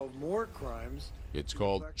more crimes. It's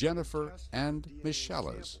called Jennifer and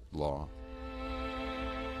Michelle's Law.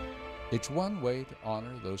 It's one way to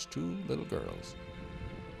honor those two little girls,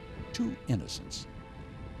 two innocents,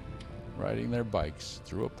 riding their bikes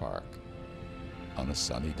through a park on a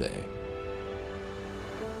sunny day.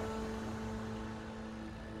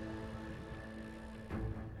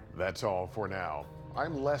 That's all for now.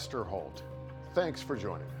 I'm Lester Holt. Thanks for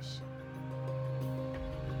joining us.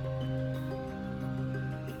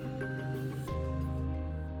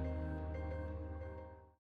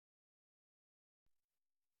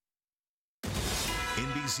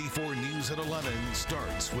 NBC4 News at 11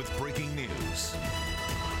 starts with breaking news.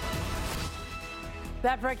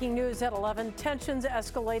 That breaking news at 11, tensions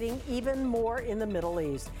escalating even more in the Middle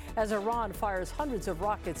East as Iran fires hundreds of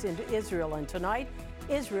rockets into Israel. And tonight,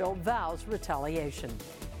 Israel vows retaliation.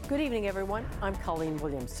 Good evening, everyone. I'm Colleen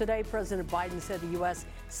Williams. Today, President Biden said the U.S.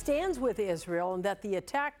 stands with Israel and that the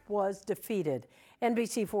attack was defeated.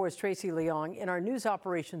 NBC4's Tracy Leong in our News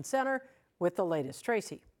Operations Center with the latest.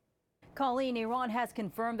 Tracy. Colleen, Iran has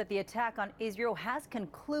confirmed that the attack on Israel has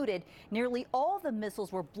concluded. Nearly all the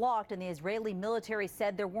missiles were blocked, and the Israeli military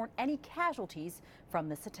said there weren't any casualties from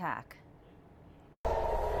this attack.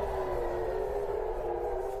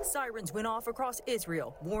 Sirens went off across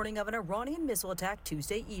Israel, warning of an Iranian missile attack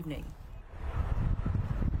Tuesday evening.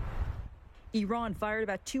 Iran fired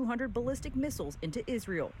about 200 ballistic missiles into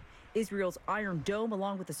Israel. Israel's Iron Dome,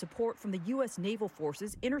 along with the support from the U.S. naval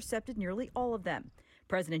forces, intercepted nearly all of them.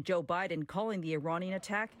 President Joe Biden calling the Iranian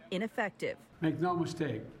attack ineffective. Make no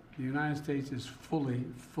mistake, the United States is fully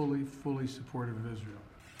supportive of Israel.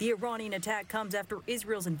 The Iranian attack comes after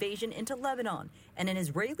Israel's invasion into Lebanon and an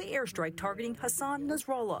Israeli airstrike targeting Hassan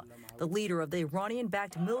Nasrallah, the leader of the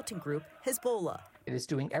Iranian-backed militant group Hezbollah. It is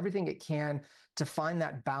doing everything it can to find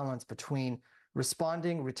that balance between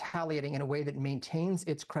responding, retaliating in a way that maintains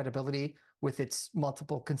its credibility with its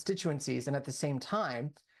multiple constituencies, and at the same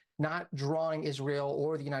time, not drawing Israel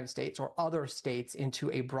or the United States or other states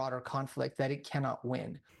into a broader conflict that it cannot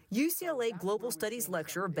win. UCLA Global Studies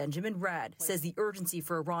lecturer Benjamin Rad says the urgency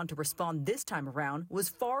for Iran to respond this time around was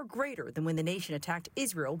far greater than when the nation attacked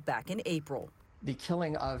Israel back in April. The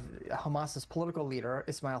killing of Hamas's political leader,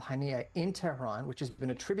 Ismail Haniyeh, in Tehran, which has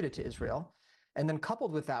been attributed to Israel. And then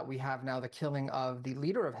coupled with that, we have now the killing of the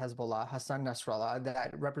leader of Hezbollah, Hassan Nasrallah,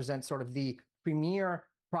 that represents sort of the premier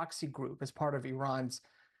proxy group as part of Iran's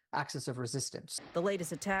axis of resistance. The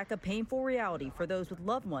latest attack, a painful reality for those with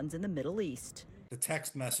loved ones in the Middle East. The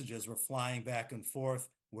text messages were flying back and forth.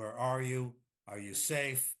 Where are you? Are you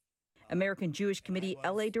safe? American Jewish Committee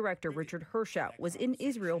LA Director Richard Hershow was in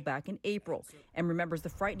Israel back in April and remembers the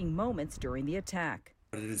frightening moments during the attack.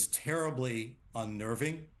 It is terribly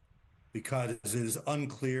unnerving because it is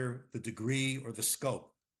unclear the degree or the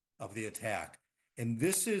scope of the attack. And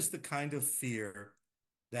this is the kind of fear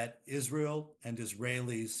that Israel and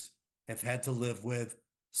Israelis have had to live with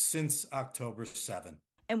since October 7.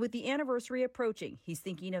 And with the anniversary approaching, he's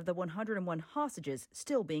thinking of the 101 hostages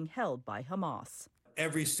still being held by Hamas.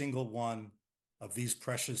 Every single one of these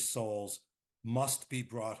precious souls must be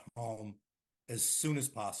brought home as soon as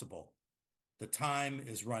possible. The time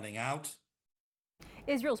is running out.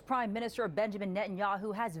 Israel's Prime Minister Benjamin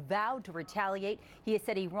Netanyahu has vowed to retaliate. He has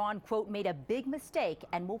said Iran, quote, made a big mistake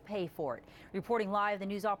and will pay for it. Reporting live the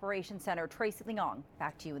News Operations Center, Tracy Leong,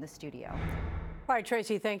 back to you in the studio. All right,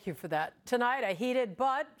 Tracy, thank you for that. Tonight, a heated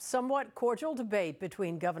but somewhat cordial debate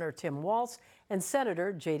between Governor Tim Walz and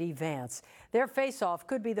Senator J.D. Vance. Their face-off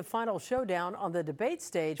could be the final showdown on the debate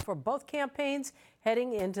stage for both campaigns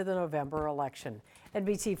heading into the November election.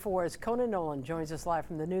 NBC4's Conan Nolan joins us live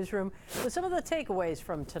from the newsroom with some of the takeaways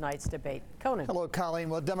from tonight's debate. Conan. Hello, Colleen.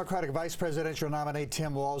 Well, Democratic Vice Presidential nominee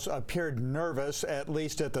Tim Walz appeared nervous, at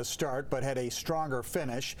least at the start, but had a stronger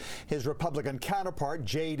finish. His Republican counterpart,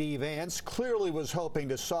 J.D. Vance, clearly was hoping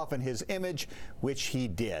to soften his image, which he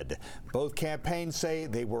did. Both campaigns say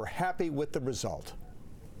they were happy with the result.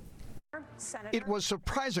 It was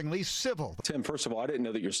surprisingly civil. Tim, first of all, I didn't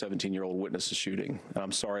know that your 17-year-old witnessed the shooting. And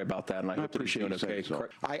I'm sorry about that, and I hope that you're doing okay. So.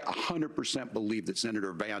 I 100% believe that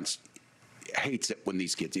Senator Vance hates it when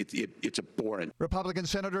these kids, it's abhorrent. Republican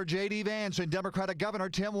Senator J.D. Vance and Democratic Governor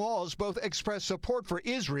Tim Walz both expressed support for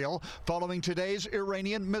Israel following today's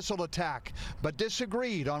Iranian missile attack, but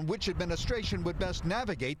disagreed on which administration would best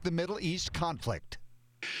navigate the Middle East conflict.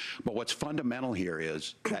 But what's fundamental here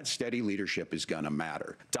is that steady leadership is going to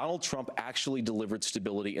matter. Donald Trump actually delivered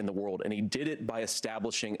stability in the world, and he did it by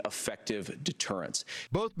establishing effective deterrence.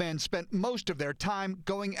 Both men spent most of their time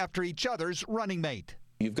going after each other's running mate.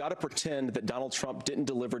 You've got to pretend that Donald Trump didn't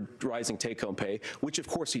deliver rising take-home pay, which of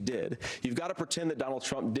course he did. You've got to pretend that Donald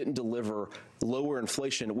Trump didn't deliver lower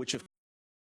inflation, which of